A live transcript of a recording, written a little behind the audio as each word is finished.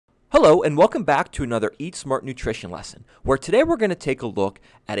Hello and welcome back to another Eat Smart Nutrition lesson, where today we're going to take a look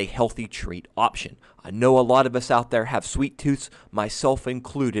at a healthy treat option. I know a lot of us out there have sweet tooths, myself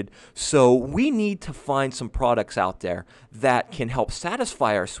included, so we need to find some products out there that can help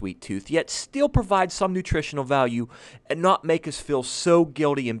satisfy our sweet tooth, yet still provide some nutritional value and not make us feel so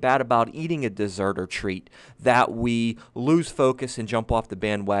guilty and bad about eating a dessert or treat that we lose focus and jump off the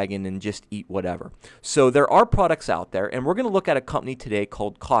bandwagon and just eat whatever. So there are products out there, and we're going to look at a company today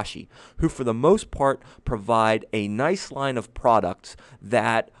called Kashi, who for the most part provide a nice line of products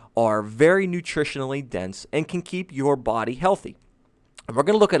that are very nutritionally dense and can keep your body healthy. And we're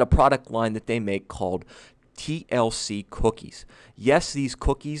going to look at a product line that they make called TLC cookies. Yes, these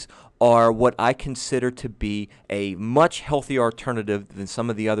cookies are what I consider to be a much healthier alternative than some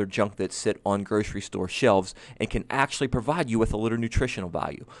of the other junk that sit on grocery store shelves and can actually provide you with a little nutritional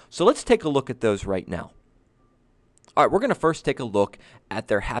value. So let's take a look at those right now. All right, we're going to first take a look at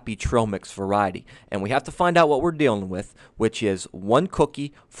their Happy Trail Mix variety, and we have to find out what we're dealing with, which is one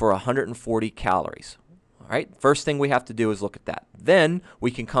cookie for 140 calories. All right, first thing we have to do is look at that. Then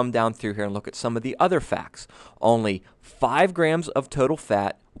we can come down through here and look at some of the other facts. Only 5 grams of total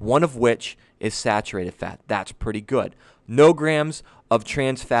fat, one of which is saturated fat. That's pretty good. No grams of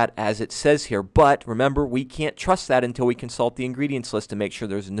trans fat as it says here, but remember, we can't trust that until we consult the ingredients list to make sure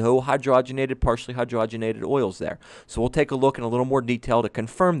there's no hydrogenated, partially hydrogenated oils there. So we'll take a look in a little more detail to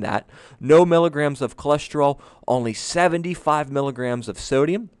confirm that. No milligrams of cholesterol, only 75 milligrams of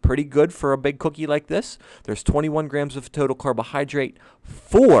sodium. Pretty good for a big cookie like this. There's 21 grams of total carbohydrate,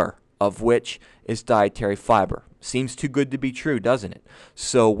 4 of which is dietary fiber. Seems too good to be true, doesn't it?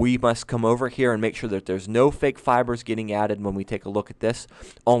 So we must come over here and make sure that there's no fake fibers getting added when we take a look at this.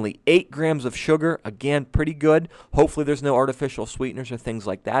 Only 8 grams of sugar, again, pretty good. Hopefully there's no artificial sweeteners or things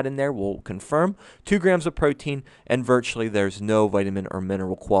like that in there. We'll confirm. 2 grams of protein, and virtually there's no vitamin or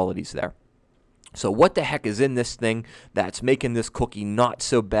mineral qualities there. So what the heck is in this thing that's making this cookie not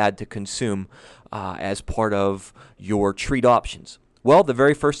so bad to consume as part of your treat options? Well, the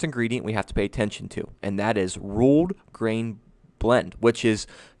very first ingredient we have to pay attention to, and that is rolled grain blend, which is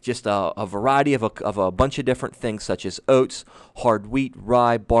just a variety of a bunch of different things such as oats, hard wheat,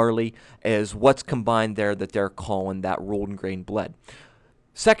 rye, barley, is what's combined there that they're calling that rolled grain blend.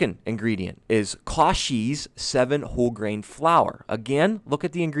 Second ingredient is Kashi's 7 whole grain flour. Again, look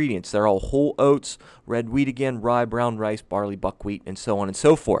at the ingredients. They're all whole oats, red wheat again, rye, brown rice, barley, buckwheat, and so on and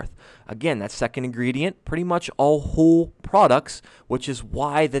so forth. Again, that second ingredient, pretty much all whole products, which is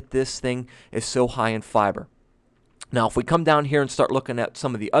why that this thing is so high in fiber. Now, if we come down here and start looking at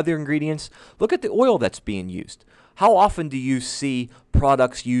some of the other ingredients, look at the oil that's being used. How often do you see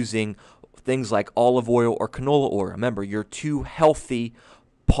products using things like olive oil or canola oil? Remember, your two healthy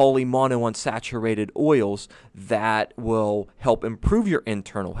polymonounsaturated oils that will help improve your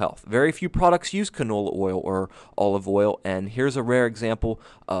internal health. Very few products use canola oil or olive oil, and here's a rare example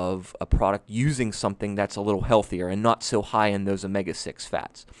of a product using something that's a little healthier and not so high in those omega-6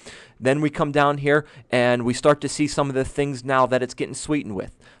 fats. Then we come down here and we start to see some of the things now that it's getting sweetened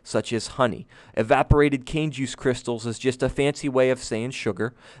with, such as honey. Evaporated cane juice crystals is just a fancy way of saying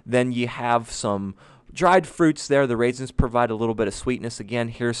sugar. Then you have some dried fruits there. The raisins provide a little bit of sweetness. Again,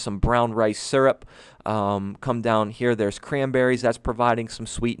 here's some brown rice syrup. Come down here, there's cranberries. That's providing some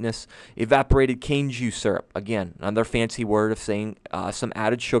sweetness. Evaporated cane juice syrup. Again, another fancy word of saying some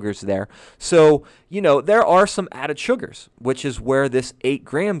added sugars there. So, you know, there are some added sugars, which is where this 8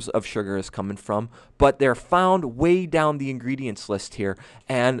 grams of sugar is coming from. But they're found way down the ingredients list here,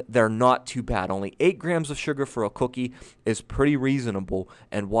 and they're not too bad. Only 8 grams of sugar for a cookie is pretty reasonable,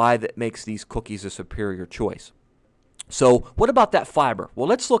 and why that makes these cookies a superior choice. So what about that fiber? Well,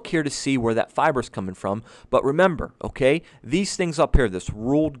 let's look here to see where that fiber is coming from. But remember, okay, these things up here, this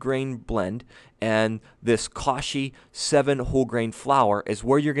rolled grain blend and this Kashi 7 whole grain flour is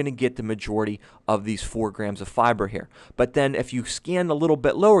where you're going to get the majority of these 4 grams of fiber here. But then if you scan a little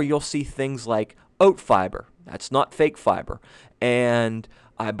bit lower, you'll see things like oat fiber. That's not fake fiber. And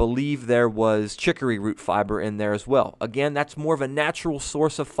I believe there was chicory root fiber in there as well. Again, that's more of a natural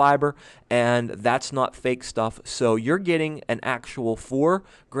source of fiber, and that's not fake stuff. So you're getting an actual 4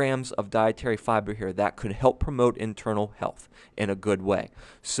 grams of dietary fiber here that could help promote internal health in a good way.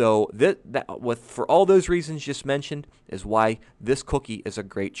 So for all those reasons just mentioned is why this cookie is a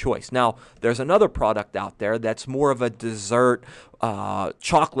great choice. Now, there's another product out there that's more of a dessert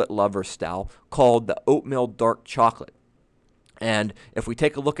chocolate lover style called the oatmeal dark chocolate. And if we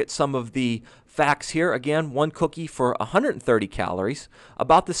take a look at some of the facts here, again, one cookie for 130 calories,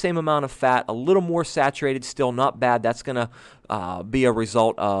 about the same amount of fat, a little more saturated, still not bad. That's going to be a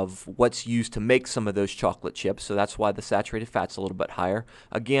result of what's used to make some of those chocolate chips, so that's why the saturated fat's a little bit higher.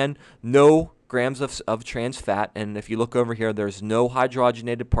 Again, no grams of trans fat, and if you look over here, there's no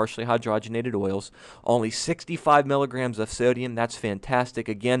hydrogenated, partially hydrogenated oils, only 65 milligrams of sodium. That's fantastic.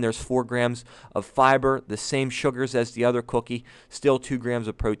 Again, there's 4 grams of fiber, the same sugars as the other cookie, still 2 grams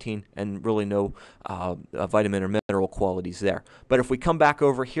of protein, and really no vitamin or mineral qualities there. But if we come back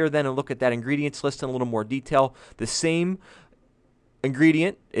over here then and look at that ingredients list in a little more detail, the same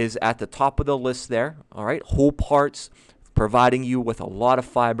ingredient is at the top of the list there, all right, whole parts, providing you with a lot of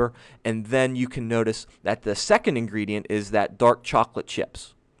fiber. And then you can notice that the second ingredient is that dark chocolate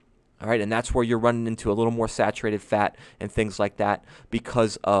chips. All right, and that's where you're running into a little more saturated fat and things like that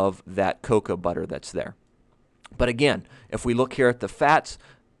because of that cocoa butter that's there. But again, if we look here at the fats,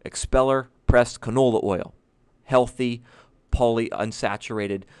 expeller pressed canola oil, healthy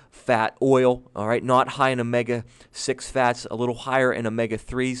polyunsaturated fat oil, all right, not high in omega-6 fats, a little higher in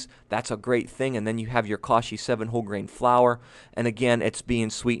omega-3s. That's a great thing. And then you have your Kashi 7 whole grain flour, and again, it's being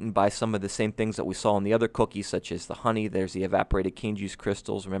sweetened by some of the same things that we saw in the other cookies, such as the honey. There's the evaporated cane juice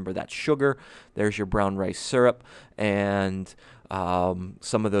crystals. Remember, that sugar. There's your brown rice syrup, and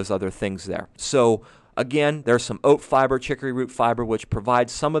some of those other things there. So again, there's some oat fiber, chicory root fiber, which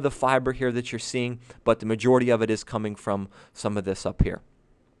provides some of the fiber here that you're seeing, but the majority of it is coming from some of this up here.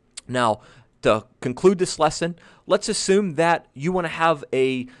 Now, to conclude this lesson, let's assume that you want to have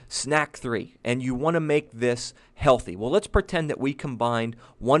a snack 3 and you want to make this healthy. Well, let's pretend that we combined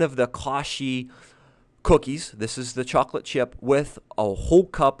one of the Kashi cookies, this is the chocolate chip, with a whole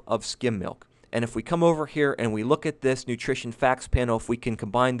cup of skim milk. And if we come over here and we look at this nutrition facts panel, if we can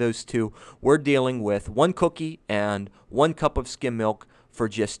combine those two, we're dealing with 1 cookie and 1 cup of skim milk for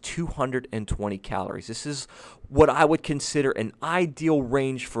just 220 calories. This is what I would consider an ideal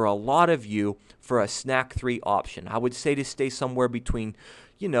range for a lot of you for a snack 3 option. I would say to stay somewhere between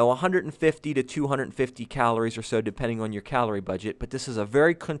 150 to 250 calories or so, depending on your calorie budget. But this is a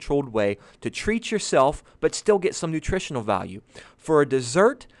very controlled way to treat yourself, but still get some nutritional value. For a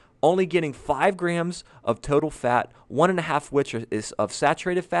dessert, only getting 5 grams of total fat, 1.5 which is of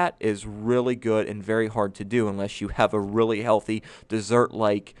saturated fat, is really good and very hard to do unless you have a really healthy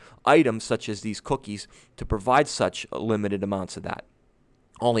dessert-like item such as these cookies to provide such limited amounts of that.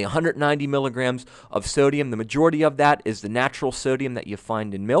 Only 190 milligrams of sodium. The majority of that is the natural sodium that you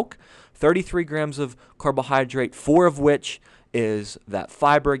find in milk. 33 grams of carbohydrate, 4 of which is that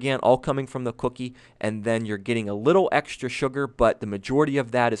fiber, again, all coming from the cookie, and then you're getting a little extra sugar, but the majority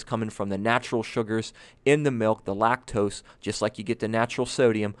of that is coming from the natural sugars in the milk, the lactose, just like you get the natural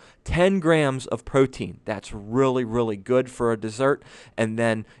sodium. 10 grams of protein. That's really, really good for a dessert. And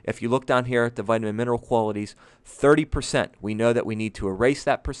then if you look down here at the vitamin mineral qualities, 30%. We know that we need to erase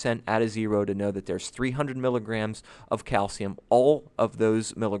that percent at a 0 to know that there's 300 milligrams of calcium, all of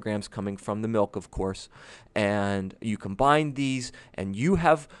those milligrams coming from the milk, of course. And you combine these and you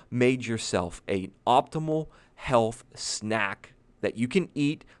have made yourself an optimal health snack that you can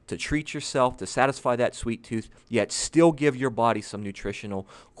eat to treat yourself, to satisfy that sweet tooth, yet still give your body some nutritional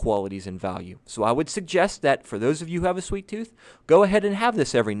qualities and value. So I would suggest that for those of you who have a sweet tooth, go ahead and have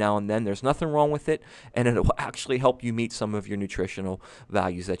this every now and then. There's nothing wrong with it, and it will actually help you meet some of your nutritional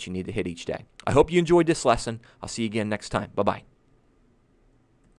values that you need to hit each day. I hope you enjoyed this lesson. I'll see you again next time. Bye-bye.